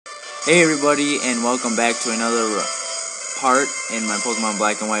Hey everybody, and welcome back to another part in my Pokemon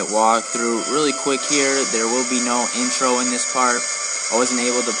Black and White walkthrough. Really quick here, there will be no intro in this part. I wasn't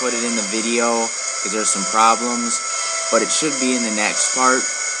able to put it in the video because there's some problems, but it should be in the next part.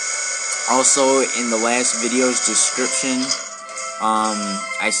 Also, in the last video's description,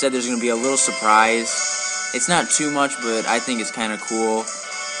 I said there's going to be a little surprise. It's not too much, but I think it's kind of cool.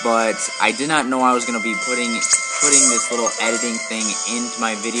 But I did not know I was going to be putting this little editing thing into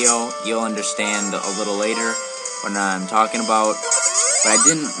my video. You'll understand a little later when I'm talking about. But I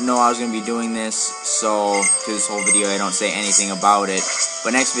didn't know I was going to be doing this, so through this whole video I don't say anything about it.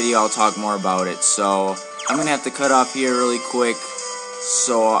 But next video I'll talk more about it. So I'm going to have to cut off here really quick.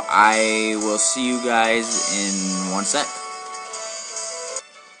 So I will see you guys in one sec.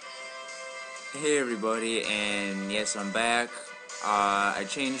 Hey everybody, and yes, I'm back. I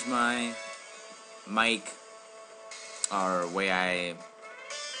changed my mic, or way I'm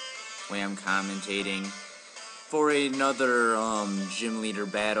commentating, for another gym leader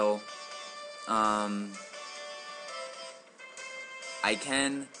battle. I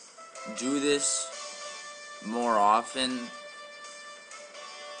can do this more often.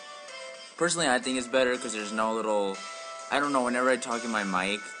 Personally, I think it's better because there's no little, I don't know, whenever I talk in my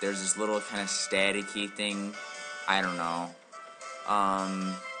mic, there's this little kind of staticky thing. I don't know.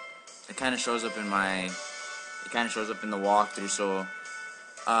 It kind of shows up in the walkthrough, so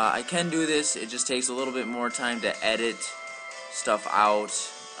I can do this. It just takes a little bit more time to edit stuff out.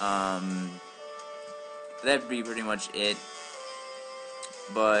 That'd be pretty much it.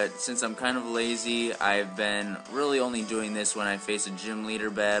 But since I'm kind of lazy, I've been really only doing this when I face a gym leader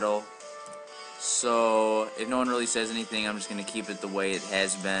battle. So if no one really says anything, I'm just going to keep it the way it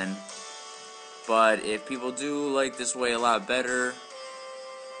has been. But if people do like this way a lot better,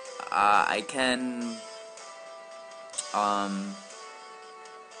 I can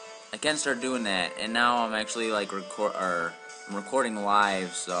start doing that. And now I'm actually like I'm recording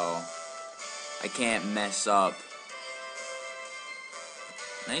live, so I can't mess up.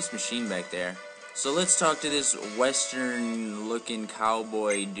 Nice machine back there. So let's talk to this western-looking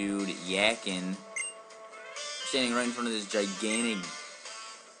cowboy dude, Yacon, standing right in front of this gigantic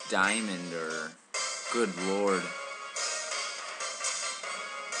diamond, or good lord.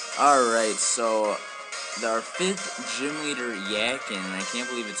 Alright, so our 5th gym leader, Yacon, and I can't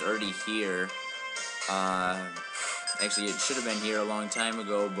believe it's already here. Actually, it should have been here a long time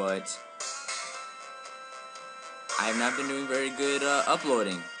ago, but I have not been doing very good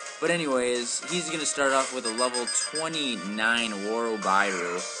uploading. But anyways, he's going to start off with a level 29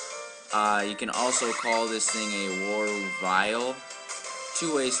 Waruvile. You can also call this thing a Waruvile.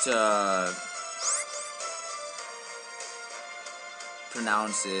 2 ways to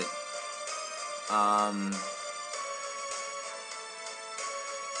pronounce it.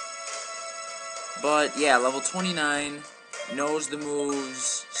 But yeah, level 29, knows the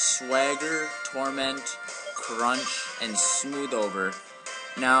moves Swagger, Torment, Crunch, and Smooth Over.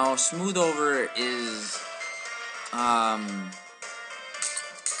 Now, Smooth Over is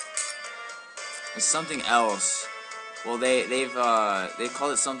something else. Well, they've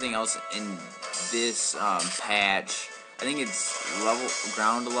called it something else in this patch. I think it's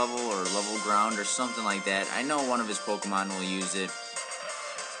ground level or level ground or something like that. I know one of his Pokemon will use it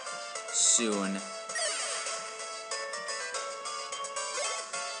soon.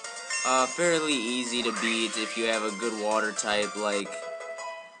 Fairly easy to beat if you have a good water type like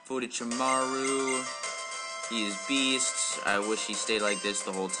Fudichimaru. He is beast. I wish he stayed like this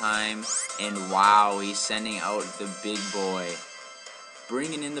the whole time. And wow, he's sending out the big boy.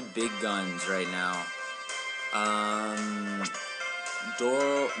 Bringing in the big guns right now.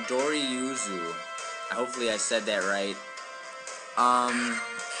 Doryuzu. Hopefully I said that right.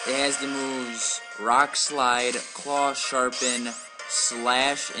 It has the moves Rock Slide, Claw Sharpen,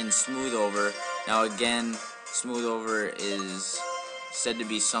 Slash, and Smooth Over. Now again, Smooth Over is said to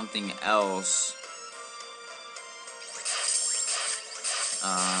be something else.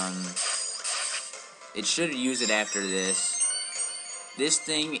 It should use it after this. This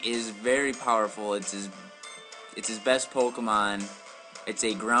thing is very powerful. It's his best Pokemon. It's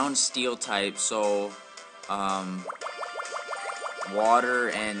a ground steel type, so water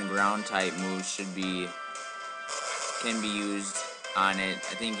and ground type moves can be used on it.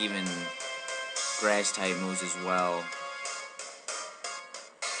 I think even grass type moves as well.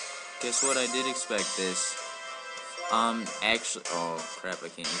 Guess what? I did expect this. Actually, oh crap, I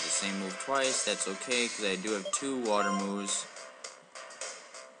can't use the same move twice. That's okay, because I do have 2 water moves.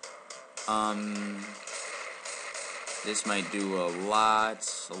 This might do a lot.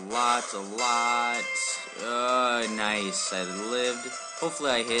 Nice. I lived.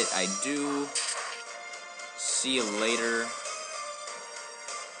 Hopefully I hit. I do. See you later.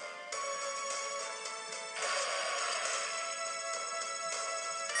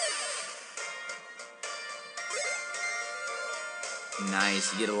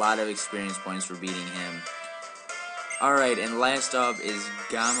 Nice. You get a lot of experience points for beating him. Alright, and last up is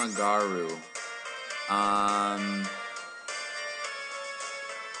Gamagaru.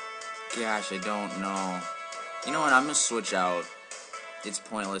 Gosh, I don't know. You know what, I'm gonna switch out. It's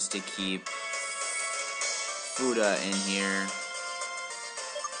pointless to keep Fuda in here.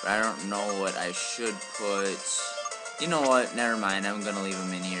 But I don't know what I should put. You know what, never mind, I'm gonna leave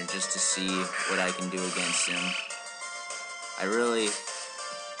him in here just to see what I can do against him. I really...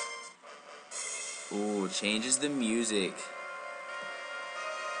 Ooh, changes the music.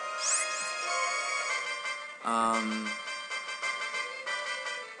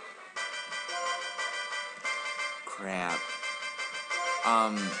 Crap.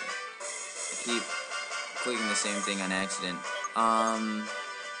 I keep clicking the same thing on accident.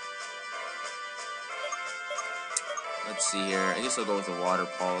 Let's see here. I guess I'll go with the water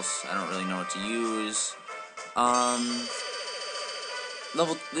pulse. I don't really know what to use.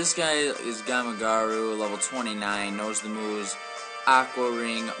 This guy is Gamagaru, level 29, knows the moves Aqua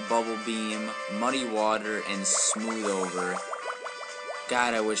Ring, Bubble Beam, Muddy Water, and Smooth Over.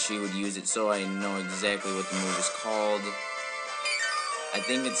 God, I wish he would use it so I know exactly what the move is called. I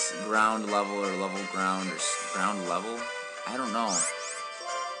think it's ground level or level ground or ground level? I don't know.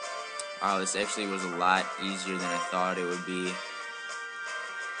 Wow, this actually was a lot easier than I thought it would be.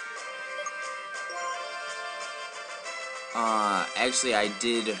 Actually, I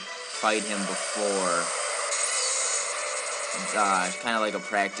did fight him before. Kind of like a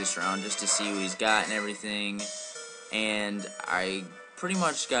practice round, just to see what he's got and everything. And I pretty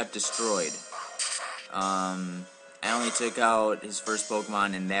much got destroyed. I only took out his first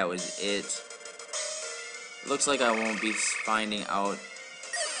Pokemon, and that was it. Looks like I won't be finding out,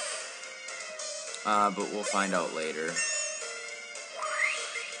 but we'll find out later.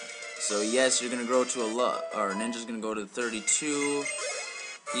 So yes, you're gonna grow to Ninja's gonna go to 32.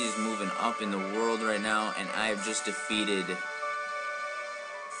 He's moving up in the world right now, and I have just defeated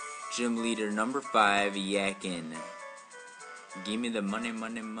Gym Leader number 5, Yacon. Give me the money.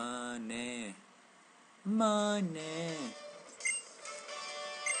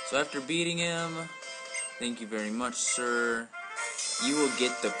 So after beating him, thank you very much, sir. You will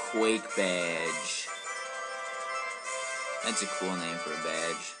get the Quake badge. That's a cool name for a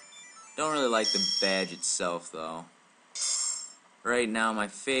badge. Don't really like the badge itself, though. Right now, my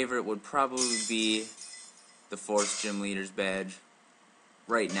favorite would probably be the 4th Gym Leader's badge.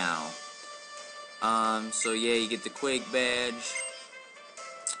 Right now. So yeah, you get the Quake badge.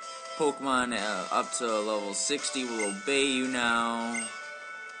 Pokemon up to level 60 will obey you now.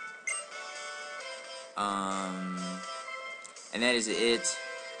 And that is it.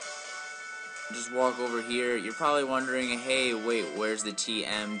 Just walk over here. You're probably wondering, hey, wait, where's the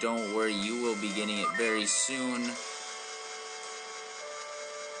TM? Don't worry, you will be getting it very soon.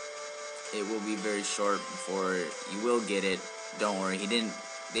 It will be very short before you will get it. Don't worry,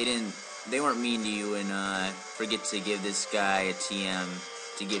 they weren't mean to you and forget to give this guy a TM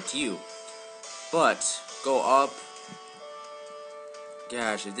to give to you. But go up.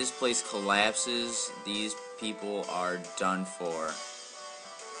 Gosh, if this place collapses, these people are done for.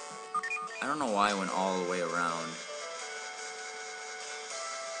 I don't know why I went all the way around.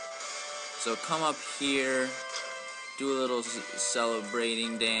 So come up here, do a little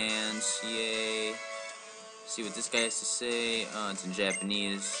celebrating dance, yay. See what this guy has to say. It's in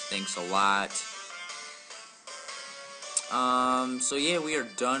Japanese. Thanks a lot. So yeah, we are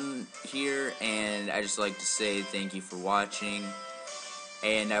done here, and I just like to say thank you for watching,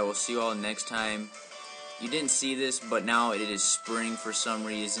 and I will see you all next time. You didn't see this, but now it is spring for some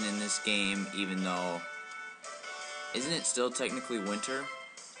reason in this game, even though... Isn't it still technically winter?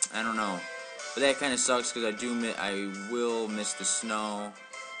 I don't know. But that kind of sucks, because I will miss the snow.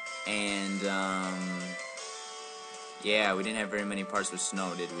 And, yeah, we didn't have very many parts with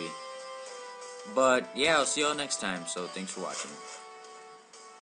snow, did we? But, yeah, I'll see you all next time, so thanks for watching.